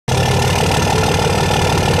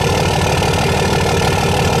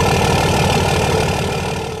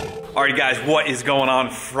Alright guys, what is going on?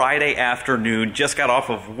 Friday afternoon, just got off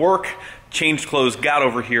of work, changed clothes, got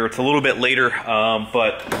over here. It's a little bit later,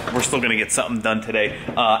 but we're still gonna get something done today.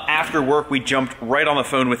 After work, we jumped right on the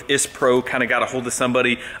phone with ISPRO, kind of got a hold of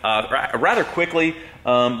somebody rather quickly.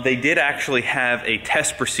 They did actually have a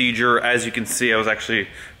test procedure. As you can see, I was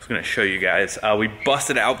gonna show you guys. We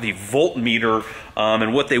busted out the voltmeter,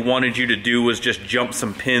 and what they wanted you to do was just jump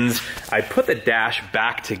some pins. I put the dash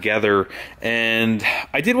back together, and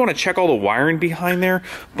I did want to check all the wiring behind there,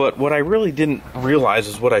 but what I really didn't realize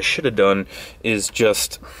is what I should have done is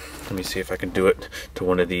just, let me see if I can do it to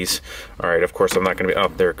one of these. All right, of course I'm not gonna be, oh,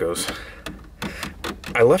 there it goes.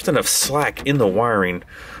 I left enough slack in the wiring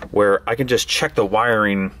where I can just check the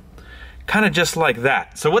wiring kind of just like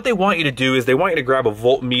that. So what they want you to do is they want you to grab a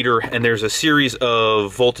voltmeter, and there's a series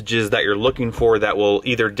of voltages that you're looking for that will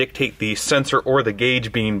either dictate the sensor or the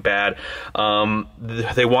gauge being bad.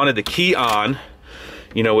 They wanted the key on,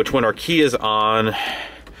 you know, which when our key is on,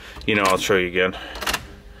 you know, I'll show you again.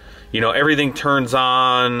 You know, everything turns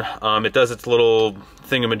on, it does its little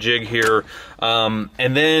thingamajig here, and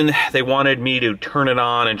then they wanted me to turn it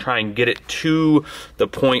on and try and get it to the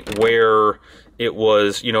point where it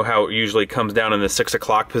was, you know, how it usually comes down in the 6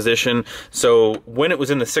 o'clock position. So when it was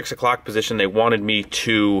in the 6 o'clock position, they wanted me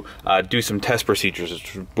to do some test procedures,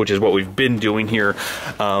 which is what we've been doing here.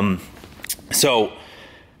 So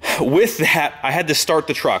with that, I had to start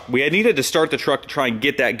the truck. We had needed to start the truck to try and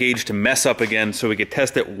get that gauge to mess up again so we could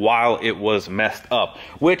test it while it was messed up,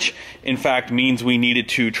 which in fact means we needed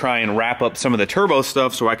to try and wrap up some of the turbo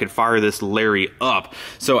stuff so I could fire this Larry up.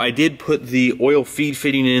 So I did put the oil feed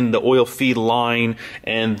fitting in, the oil feed line,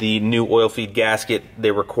 and the new oil feed gasket. They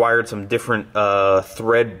required some different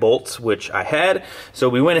thread bolts, which I had. So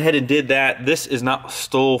we went ahead and did that. This is not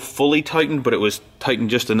still fully tightened, but it was tightened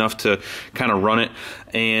just enough to kind of run it.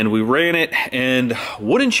 And we ran it, and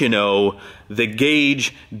wouldn't you know, the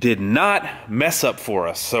gauge did not mess up for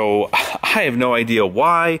us. So I have no idea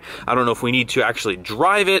why. I don't know if we need to actually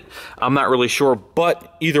drive it. I'm not really sure,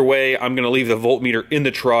 but either way, I'm gonna leave the voltmeter in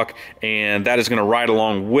the truck, and that is gonna ride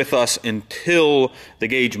along with us until the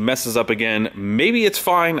gauge messes up again. Maybe it's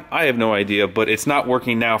fine, I have no idea, but it's not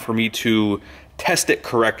working now for me to test it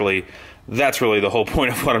correctly. That's really the whole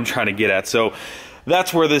point of what I'm trying to get at. So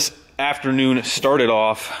that's where this afternoon started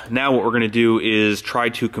off. Now what we're going to do is try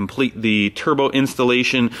to complete the turbo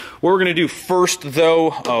installation. What we're going to do first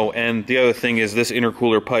though, oh, and the other thing is this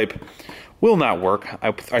intercooler pipe will not work.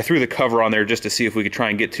 I threw the cover on there just to see if we could try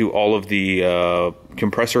and get to all of the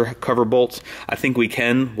compressor cover bolts. I think we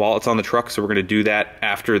can while it's on the truck, so we're going to do that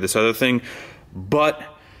after this other thing. But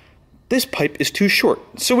this pipe is too short.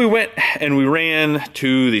 So we went and we ran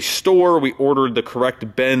to the store, we ordered the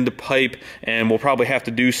correct bend pipe, and we'll probably have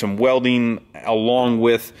to do some welding along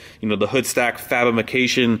with, you know, the hood stack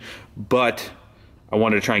fabrication, but I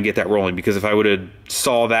wanted to try and get that rolling because if I would have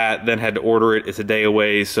saw that, then had to order it, it's a day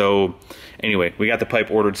away. So anyway, we got the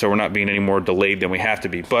pipe ordered, so we're not being any more delayed than we have to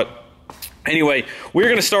be. But anyway, we're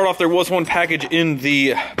going to start off. There was one package in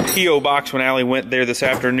the P.O. box when Allie went there this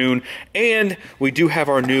afternoon, and we do have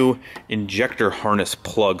our new injector harness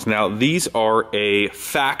plugs. Now, these are a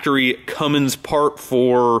factory Cummins part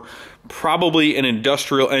for probably an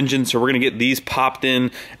industrial engine, so we're going to get these popped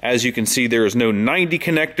in. As you can see, there is no 90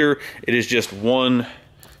 connector. It is just one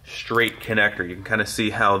straight connector. You can kind of see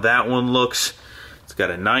how that one looks. It's got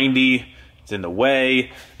a 90. In the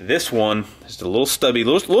way. This one is a little stubby,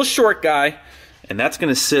 little short guy, and that's going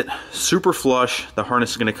to sit super flush. The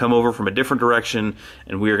harness is going to come over from a different direction,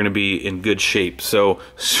 and we are going to be in good shape. So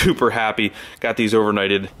super happy. Got these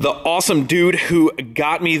overnighted. The awesome dude who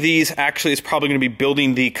got me these actually is probably going to be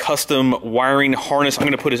building the custom wiring harness. I'm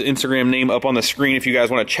going to put his Instagram name up on the screen if you guys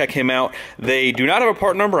want to check him out. They do not have a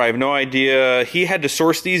part number. I have no idea. He had to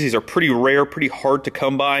source these. These are pretty rare, pretty hard to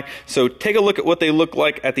come by. So take a look at what they look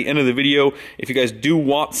like at the end of the video. If you guys do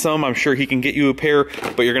want some, I'm sure he can get you a pair,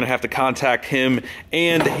 but you're going to have to contact him.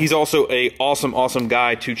 And he's also a awesome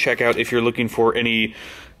guy to check out if you're looking for any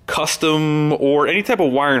custom or any type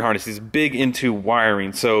of wiring harness. He's big into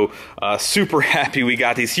wiring, so super happy we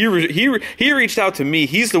got these. He reached out to me.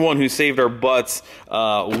 He's the one who saved our butts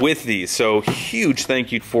with these, so huge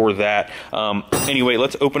thank you for that. Anyway,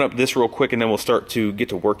 let's open up this real quick and then we'll start to get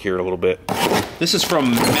to work here in a little bit. This is from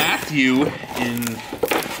Matthew in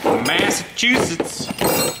Massachusetts.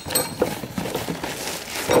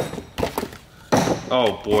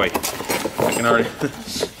 Oh boy, I can already,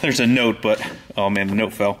 there's a note, but, oh man, the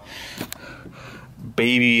note fell.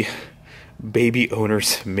 Baby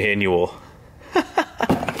owner's manual.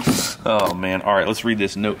 Oh man, all right, let's read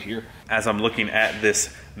this note here. As I'm looking at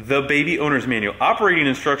this, the baby owner's manual. Operating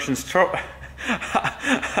instructions,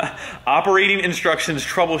 Operating instructions,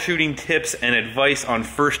 troubleshooting tips, and advice on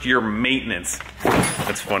first-year maintenance.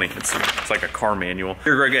 That's funny. It's like a car manual.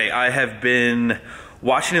 Dear Greg, I have been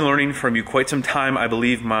watching and learning from you quite some time. I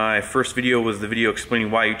believe my first video was the video explaining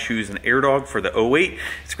why you choose an air dog for the 08.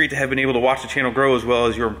 It's great to have been able to watch the channel grow as well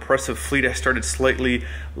as your impressive fleet. I started slightly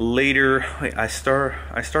later. I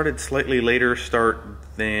started slightly later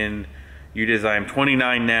than you did. I'm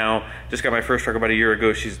 29 now. Just got my first truck about a year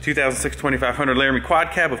ago. She's a 2006 2500 Laramie quad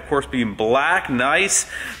cab, of course being black. Nice.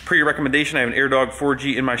 Per your recommendation, I have an Air Dog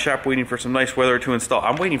 4G in my shop waiting for some nice weather to install.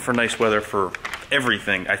 I'm waiting for nice weather for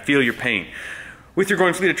everything. I feel your pain. With your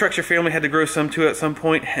growing fleet of trucks, your family had to grow some too at some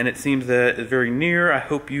point, and it seems that it's very near. I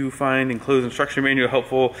hope you find enclosed instruction manual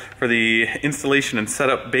helpful for the installation and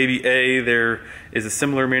setup. Baby A, there is a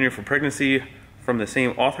similar manual for pregnancy from the same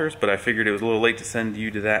authors, but I figured it was a little late to send you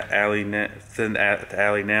to that Allie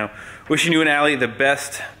now. Wishing you and Allie the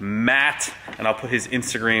best, Matt, and I'll put his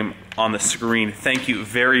Instagram on the screen. Thank you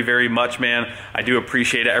very, very much, man. I do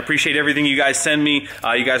appreciate it. I appreciate everything you guys send me.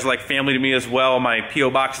 You guys are like family to me as well. My P.O.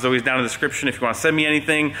 box is always down in the description if you want to send me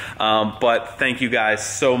anything. But thank you guys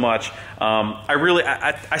so much.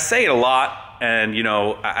 I say it a lot, and you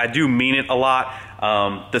know, I do mean it a lot.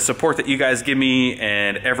 The support that you guys give me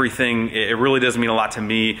and everything, it really does mean a lot to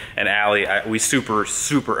me and Allie. We super,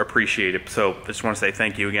 super appreciate it. So I just want to say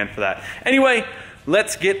thank you again for that. Anyway,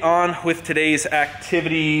 let's get on with today's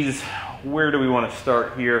activities. Where do we want to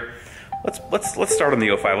start here? Let's start on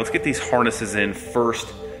the 05. Let's get these harnesses in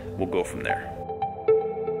first. We'll go from there.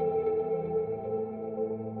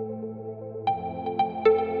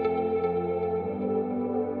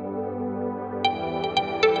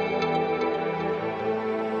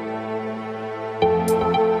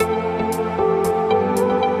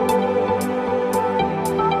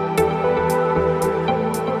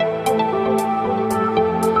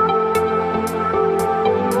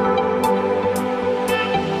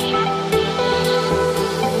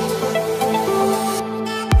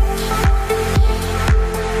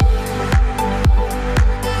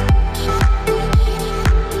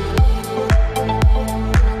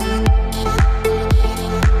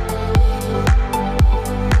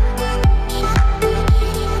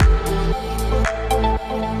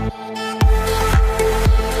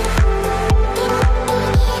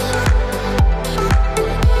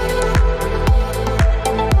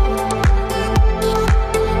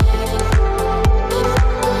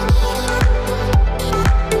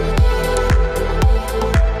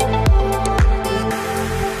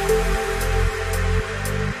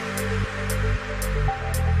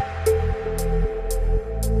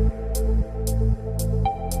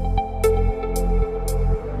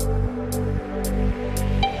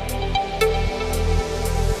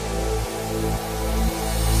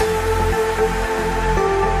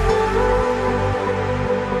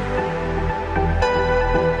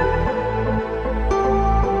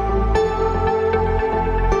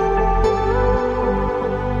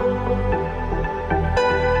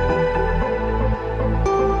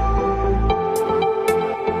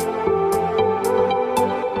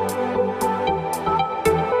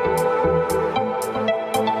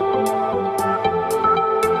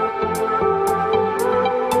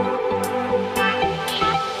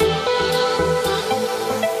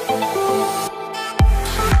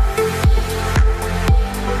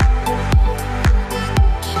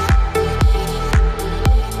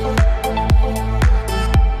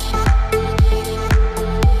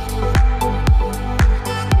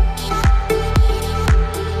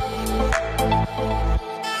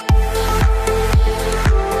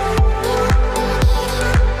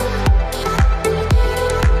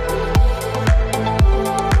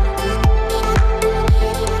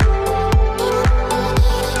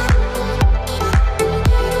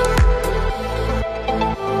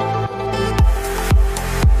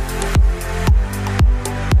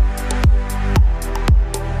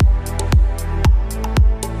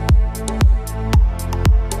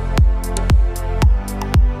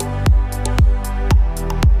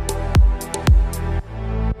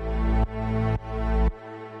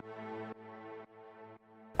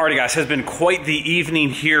 Alrighty guys, has been quite the evening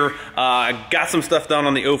here. Got some stuff done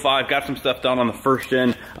on the 05, got some stuff done on the first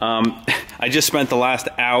gen. I just spent the last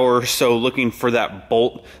hour or so looking for that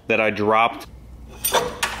bolt that I dropped.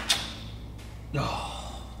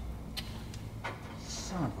 Oh,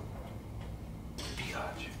 son of a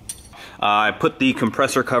bitch. I put the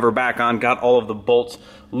compressor cover back on, got all of the bolts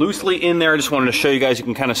loosely in there. I just wanted to show you guys you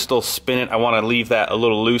can kind of still spin it. I want to leave that a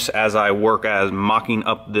little loose as I work as mocking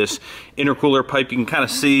up this intercooler pipe. You can kind of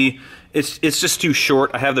see it's just too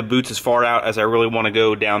short. I have the boots as far out as I really want to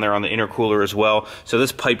go down there on the intercooler as well. So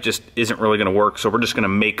this pipe just isn't really going to work. So we're just going to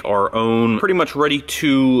make our own. Pretty much ready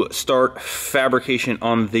to start fabrication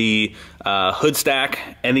on the hood stack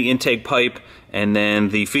and the intake pipe. And then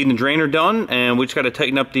the feed and drain are done, and we just got to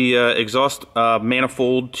tighten up the exhaust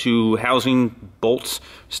manifold to housing bolts,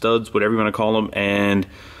 studs, whatever you want to call them, and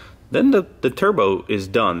then the turbo is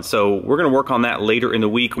done. So we're going to work on that later in the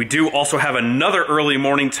week. We do also have another early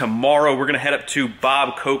morning tomorrow. We're going to head up to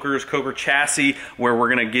Bob Coker's Coker Chassis, where we're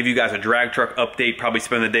going to give you guys a drag truck update, probably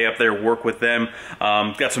spend the day up there, work with them.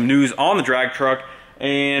 Got some news on the drag truck.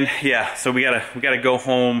 And yeah, so we gotta go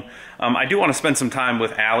home. I do want to spend some time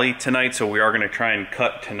with Allie tonight, so we are gonna try and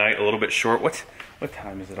cut tonight a little bit short. What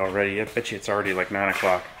time is it already? I bet you it's already like 9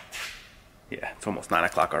 o'clock. Yeah, it's almost 9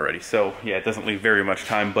 o'clock already. So yeah, it doesn't leave very much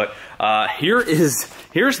time. But here's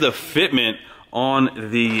the fitment on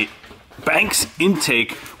the Banks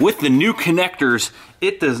intake with the new connectors.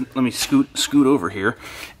 It does. Let me scoot over here,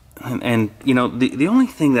 and you know the only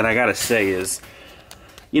thing that I gotta say is,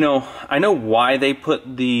 you know, I know why they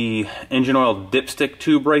put the engine oil dipstick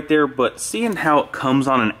tube right there, but seeing how it comes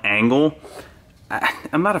on an angle,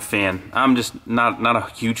 I'm not a fan. I'm just not a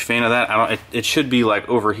huge fan of that. It should be like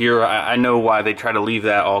over here. I know why they try to leave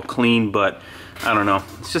that all clean, but I don't know.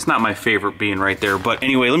 It's just not my favorite being right there. But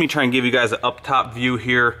anyway, let me try and give you guys an up top view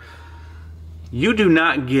here. You do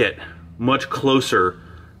not get much closer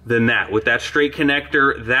than that with that straight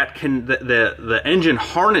connector. The engine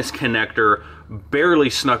harness connector barely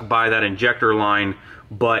snuck by that injector line,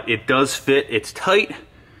 but it does fit. It's tight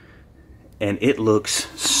and it looks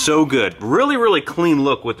so good. Really clean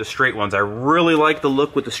look with the straight ones. I really like the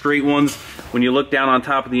look with the straight ones. When you look down on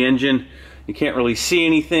top of the engine, you can't really see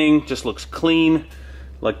anything, just looks clean,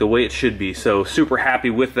 like the way it should be. So super happy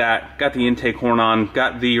with that. Got the intake horn on,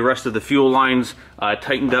 got the rest of the fuel lines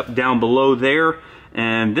tightened up down below there,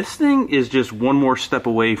 and this thing is just one more step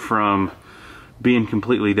away from being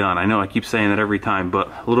completely done. I know I keep saying that every time, but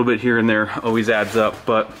a little bit here and there always adds up.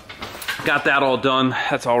 But got that all done.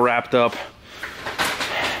 That's all wrapped up.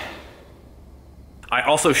 I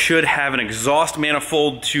also should have an exhaust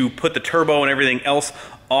manifold to put the turbo and everything else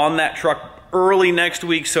on that truck early next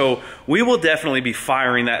week, so we will definitely be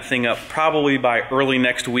firing that thing up probably by early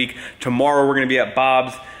next week. Tomorrow we're going to be at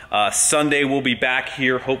Bob's. Sunday we'll be back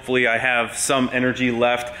here. Hopefully I have some energy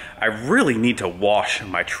left. I really need to wash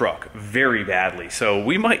my truck very badly, so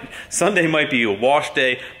Sunday might be a wash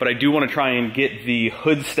day, but I do want to try and get the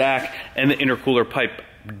hood stack and the intercooler pipe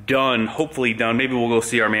done, hopefully done. Maybe we'll go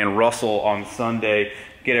see our man Russell on Sunday,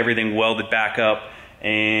 get everything welded back up,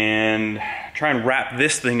 and try and wrap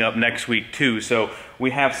this thing up next week too. So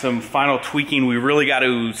we have some final tweaking. We really got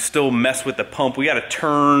to still mess with the pump. We got to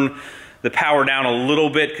turn the power down a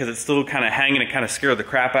little bit because it's still kind of hanging. It kind of scared the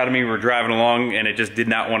crap out of me. We were driving along and it just did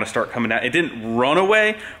not want to start coming down. It didn't run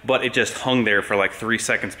away, but it just hung there for like 3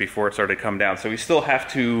 seconds before it started to come down. So we still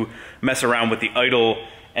have to mess around with the idle,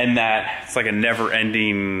 and that it's like a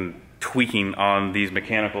never-ending tweaking on these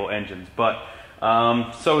mechanical engines. But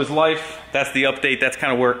so is life. That's the update. That's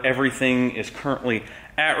kind of where everything is currently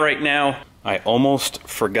at right now. I almost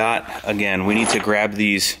forgot again. We need to grab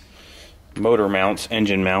these motor mounts,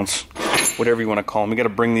 engine mounts, whatever you want to call them. We got to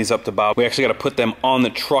bring these up to Bob. We actually got to put them on the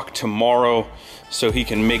truck tomorrow so he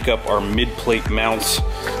can make up our mid-plate mounts.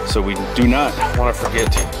 So we do not want to forget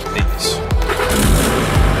these.